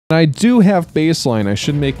I do have baseline. I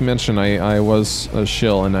should make mention I was a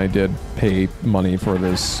shill and I did pay money for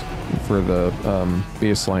this, for the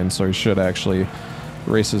baseline, so I should actually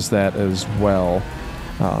races that as well.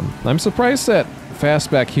 I'm surprised that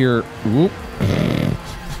Fastback here... Whoop.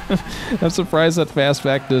 I'm surprised that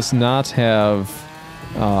Fastback does not have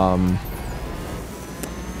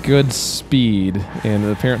good speed, and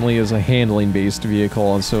it apparently is a handling-based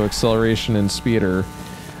vehicle, and so acceleration and speed are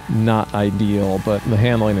not ideal, but the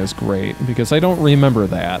handling is great, because I don't remember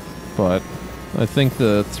that, but I think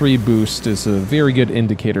the 3 boost is a very good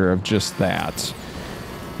indicator of just that.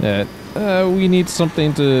 That we need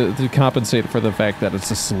something to compensate for the fact that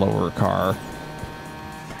it's a slower car.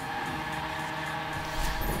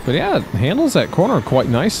 But yeah, it handles that corner quite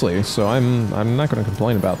nicely, so I'm not going to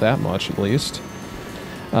complain about that much, at least.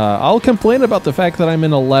 I'll complain about the fact that I'm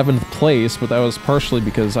in 11th place, but that was partially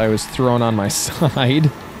because I was thrown on my side.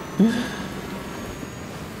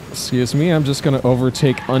 Excuse me, I'm just going to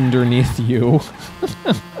overtake underneath you.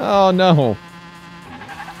 Oh, no.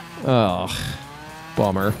 Oh,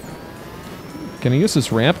 bummer. Can I use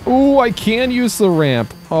this ramp? Ooh, I can use the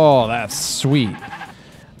ramp. Oh, that's sweet.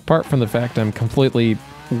 Apart from the fact I'm completely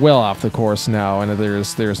well off the course now, and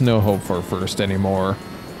there's no hope for first anymore.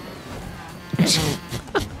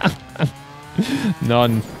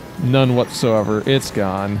 None whatsoever. It's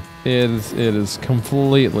gone. It is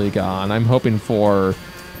completely gone. I'm hoping for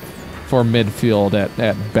midfield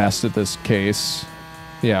at best at this case.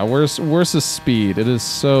 Yeah, where's the speed? It is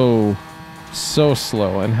so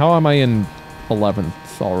slow. And how am I in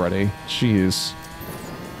 11th already? Jeez.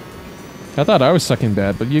 I thought I was sucking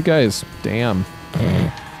bad, but you guys, damn.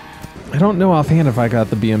 I don't know offhand if I got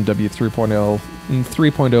the BMW 3.0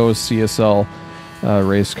 CSL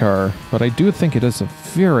race car, but I do think it is a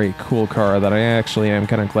very cool car that I actually am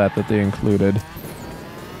kind of glad that they included.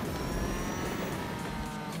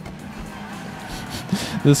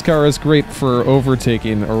 This car is great for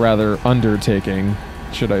overtaking, or rather undertaking,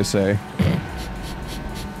 should I say.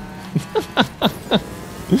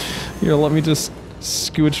 Here, let me just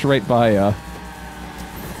scooch right by ya.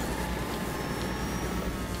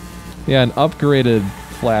 Yeah, an upgraded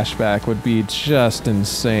Flashback would be just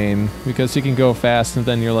insane, because you can go fast and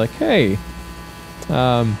then you're like, hey,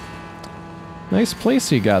 nice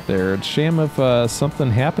place you got there. It's a shame if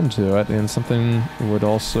something happened to it and something would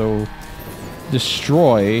also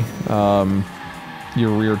destroy your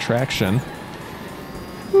rear traction.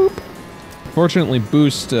 Boop. Fortunately,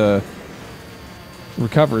 boost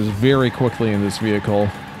recovers very quickly in this vehicle.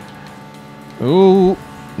 Ooh,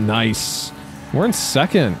 nice. We're in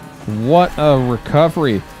second. What a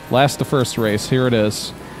recovery. Last to first race. Here it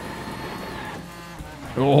is.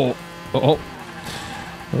 Oh. Oh.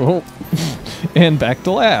 Oh. And back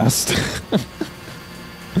to last.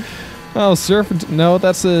 Oh, no,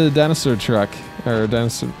 that's a dinosaur truck. Or a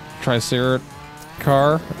dinosaur triceratops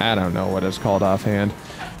car. I don't know what it's called offhand.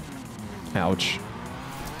 Ouch.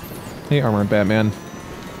 Hey, Armored Batman.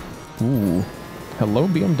 Ooh. Hello,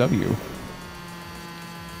 BMW.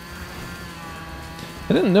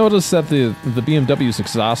 I didn't notice that the BMW's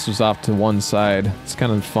exhaust was off to one side. It's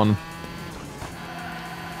kind of fun.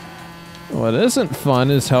 What isn't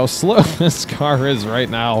fun is how slow this car is right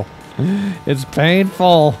now. It's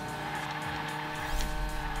painful.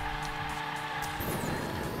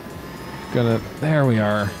 There we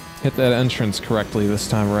are. Hit that entrance correctly this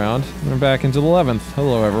time around. We're back into the 11th.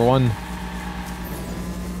 Hello, everyone.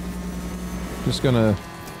 Just gonna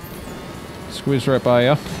squeeze right by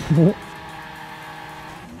ya.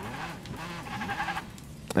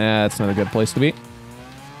 That's not a good place to be.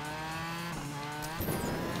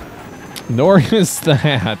 Nor is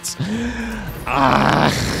that. Ah!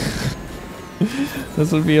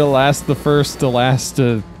 This would be a last to first to last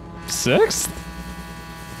to 6th?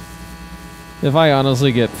 If I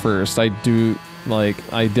honestly get first, I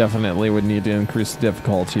definitely would need to increase the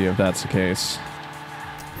difficulty if that's the case.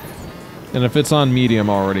 And if it's on medium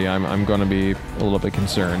already, I'm going to be a little bit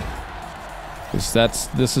concerned. Because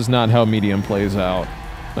this is not how medium plays out.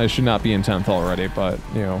 I should not be in 10th already, but,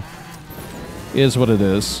 you know, is what it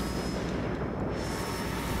is.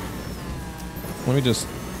 Let me just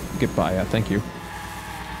get by ya, thank you.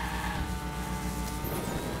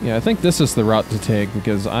 Yeah, I think this is the route to take,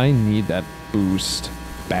 because I need that boost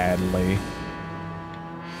badly.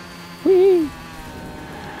 Whee!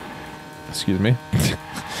 Excuse me.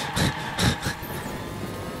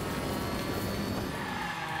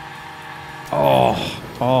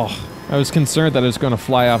 Oh. I was concerned that it was going to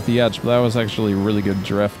fly off the edge, but that was actually really good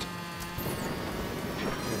drift.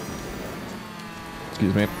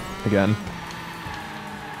 Excuse me. Again.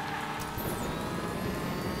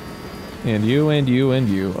 And you, and you, and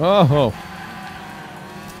you. Oh!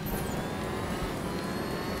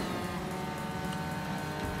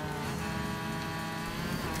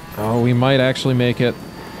 Oh, we might actually make it.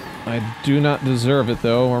 I do not deserve it,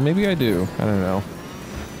 though. Or maybe I do. I don't know.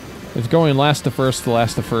 If going last to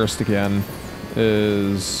first again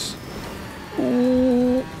is...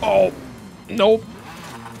 Ooh, oh! Nope!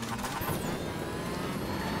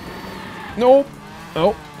 Nope!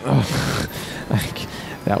 Oh!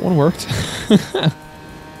 That one worked.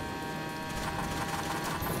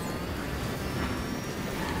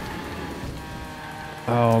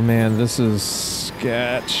 Oh man, this is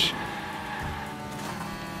sketch.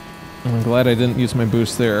 I'm glad I didn't use my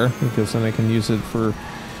boost there, because then I can use it for...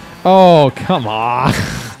 Oh, come on!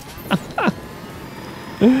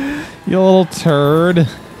 You little turd.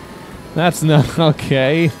 That's not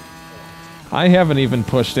okay. I haven't even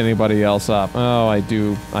pushed anybody else up. Oh, I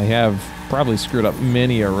do. I have probably screwed up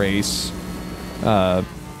many a race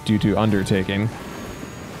due to undertaking.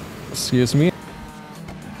 Excuse me?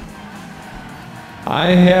 I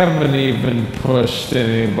haven't even pushed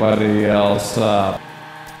anybody else up.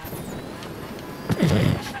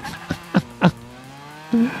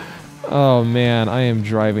 Oh man, I am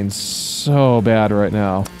driving so bad right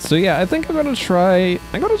now. So yeah, I think I'm gonna try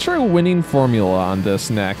winning formula on this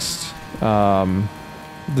next.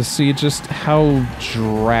 To see just how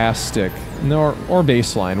drastic, or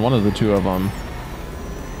baseline, one of the two of them.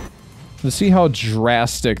 To see how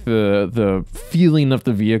drastic the feeling of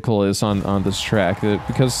the vehicle is on this track,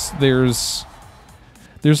 because there's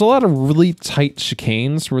a lot of really tight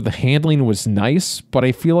chicanes where the handling was nice, but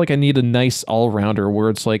I feel like I need a nice all-rounder where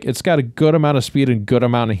it's like, it's got a good amount of speed and good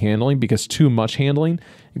amount of handling, because too much handling,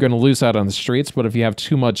 you're going to lose out on the straights, but if you have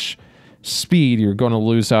too much speed, you're going to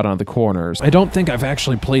lose out on the corners. I don't think I've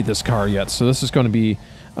actually played this car yet, so this is going to be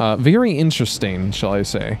very interesting, shall I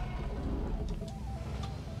say.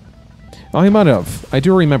 Oh, I might have. I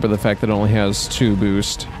do remember the fact that it only has 2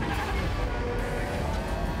 boost.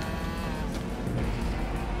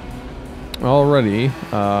 Already,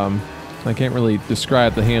 I can't really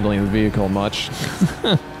describe the handling of the vehicle much.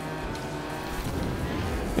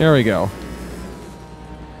 There we go.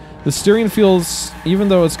 The steering feels, even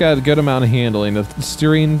though it's got a good amount of handling, the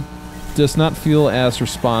steering does not feel as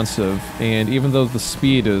responsive, and even though the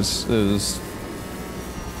speed is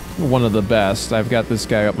one of the best, I've got this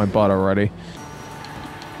guy up my butt already.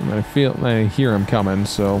 And I hear him coming,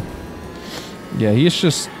 so yeah, he's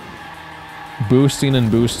just boosting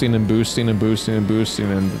and boosting and boosting and boosting and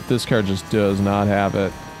boosting, and this car just does not have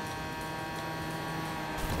it.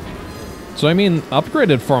 So I mean,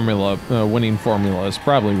 upgraded formula, winning formula is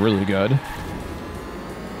probably really good.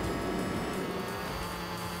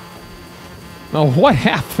 Oh, what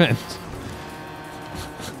happened?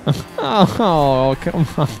 Oh, come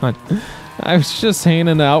on. I was just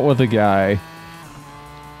hanging out with a guy.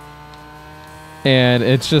 And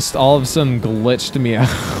it just all of a sudden glitched me out.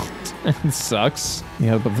 It sucks.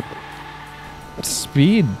 Yeah, but the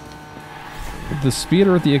speed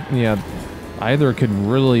or the, yeah, either could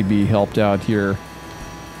really be helped out here.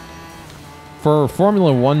 For a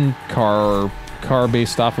Formula 1 car, or car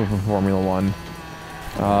based off of a Formula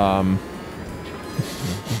 1,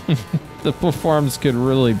 the performance could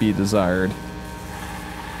really be desired.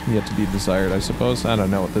 Yet to be desired, I suppose. I don't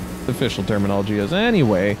know what the official terminology is.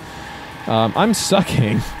 Anyway, I'm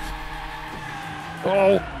sucking.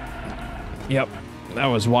 Oh! Yep, that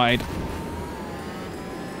was wide.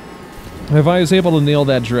 If I was able to nail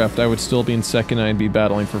that drift, I would still be in second, I'd be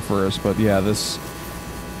battling for first, but yeah, this...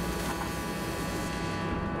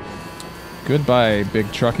 Goodbye,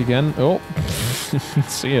 big truck again. Oh,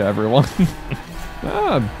 see ya, everyone.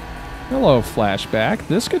 Ah, hello, Flashback.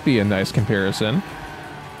 This could be a nice comparison.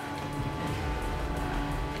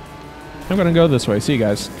 I'm gonna go this way. See you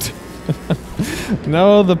guys.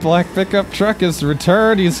 No, the black pickup truck has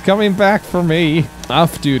returned. He's coming back for me.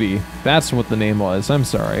 Off Duty. That's what the name was. I'm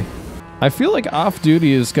sorry. I feel like Off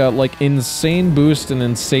Duty has got like insane boost and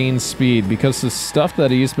insane speed because the stuff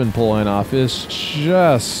that he's been pulling off is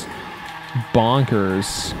just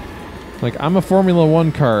bonkers. Like, I'm a Formula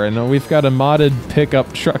 1 car and we've got a modded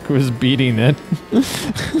pickup truck who's beating it.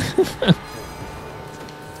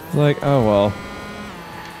 Like, oh well.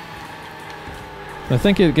 I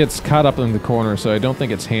think it gets caught up in the corner, so I don't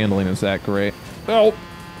think its handling is that great. Oh!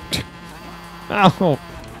 Ow!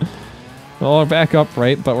 Well, we're back up,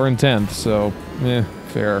 right? But we're in 10th, so,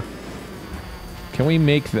 fair. Can we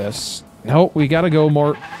make this? No, we gotta go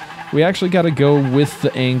more... We actually gotta go with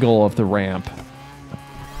the angle of the ramp.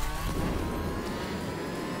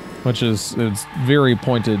 Which is, it's very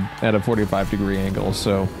pointed at a 45-degree angle,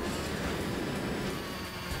 so...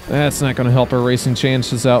 That's not going to help our racing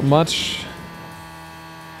chances out much.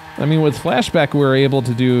 I mean, with Flashback, we were able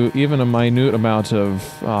to do even a minute amount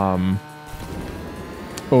of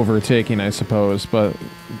overtaking, I suppose. But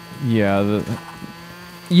yeah,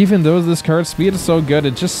 even though this car's speed is so good,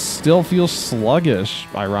 it just still feels sluggish,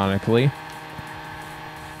 ironically.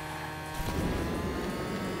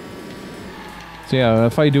 So yeah,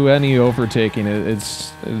 if I do any overtaking,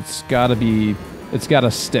 it's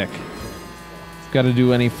gotta stick. Gotta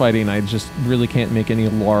do any fighting, I just really can't make any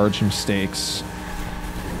large mistakes.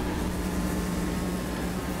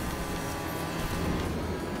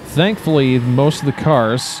 Thankfully, most of the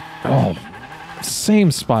cars... Oh,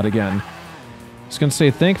 same spot again. I was gonna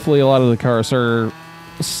say, thankfully, a lot of the cars are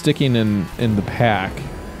sticking in the pack.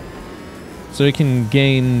 So you can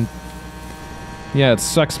gain... Yeah, it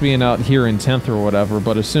sucks being out here in 10th or whatever,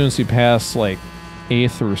 but as soon as you pass, like,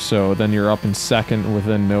 8th or so, then you're up in 2nd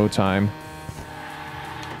within no time.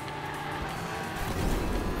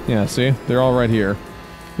 Yeah, see? They're all right here.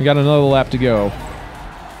 We got another lap to go.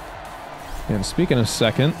 And speaking of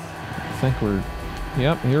 2nd, I think we're...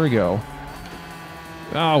 Yep, here we go.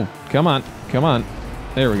 Oh, come on. Come on.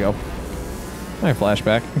 There we go. My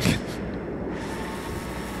Flashback.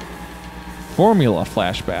 Formula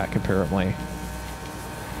Flashback, apparently.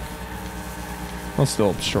 Well,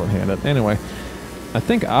 still short-handed. Anyway, I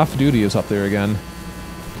think Off-Duty is up there again.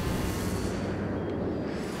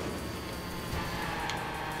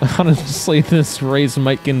 Honestly, this race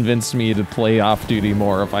might convince me to play Off-Duty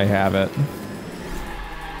more if I have it.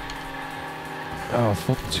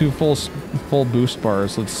 Oh, two full boost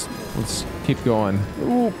bars. Let's keep going.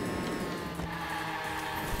 Ooh.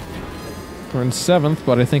 We're in 7th,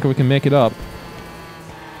 but I think we can make it up.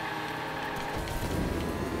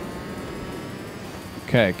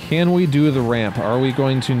 Okay, can we do the ramp? Are we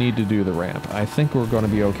going to need to do the ramp? I think we're going to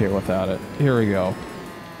be okay without it. Here we go.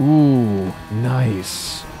 Ooh,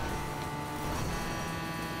 nice.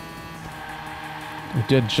 We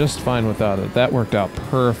did just fine without it. That worked out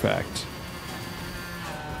perfect.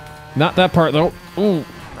 Not that part, though. Ooh.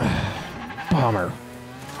 Bomber.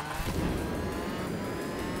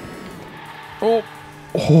 Oh.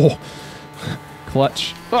 Oh.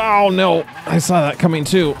 Clutch. Oh, no. I saw that coming,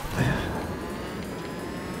 too.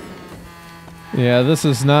 Yeah, this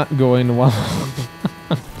is not going well.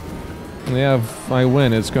 Yeah, if I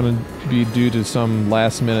win, it's going to be due to some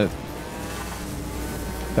last minute...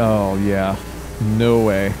 Oh, yeah. No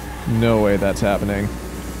way. No way that's happening.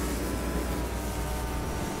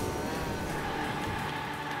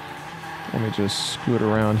 Let me just scoot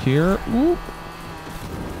around here. Whoop.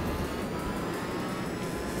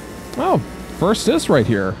 Oh, first is right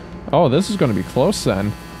here. Oh, this is going to be close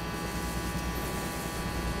then.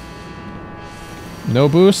 No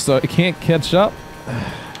boost, so it can't catch up.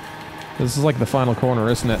 This is like the final corner,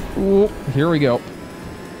 isn't it? Ooh, here we go.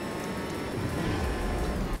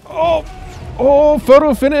 Oh! Oh,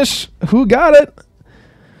 photo finish! Who got it?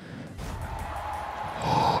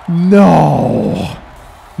 No!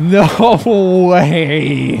 No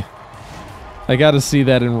way! I gotta see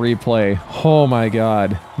that in replay. Oh my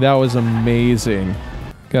god. That was amazing.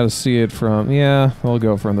 Gotta see it from... Yeah, I'll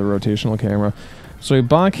go from the rotational camera. So we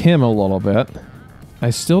bonk him a little bit. I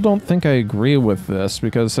still don't think I agree with this,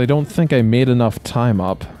 because I don't think I made enough time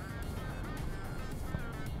up.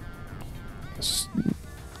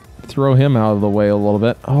 Throw him out of the way a little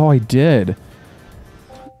bit. Oh, I did.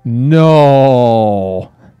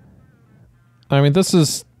 No! I mean, this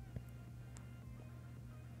is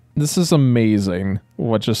amazing,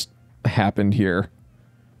 what just happened here.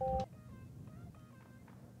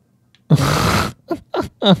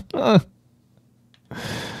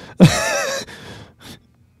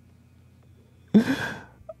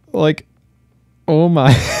 Like, oh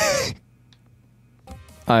my...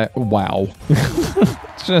 wow.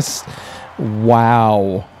 Just,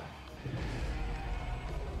 wow.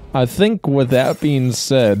 I think with that being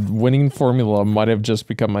said, winning Formula might have just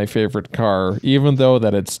become my favorite car, even though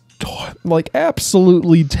that it's, like,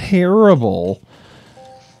 absolutely terrible.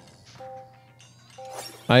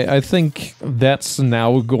 I think that's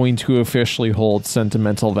now going to officially hold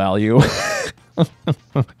sentimental value.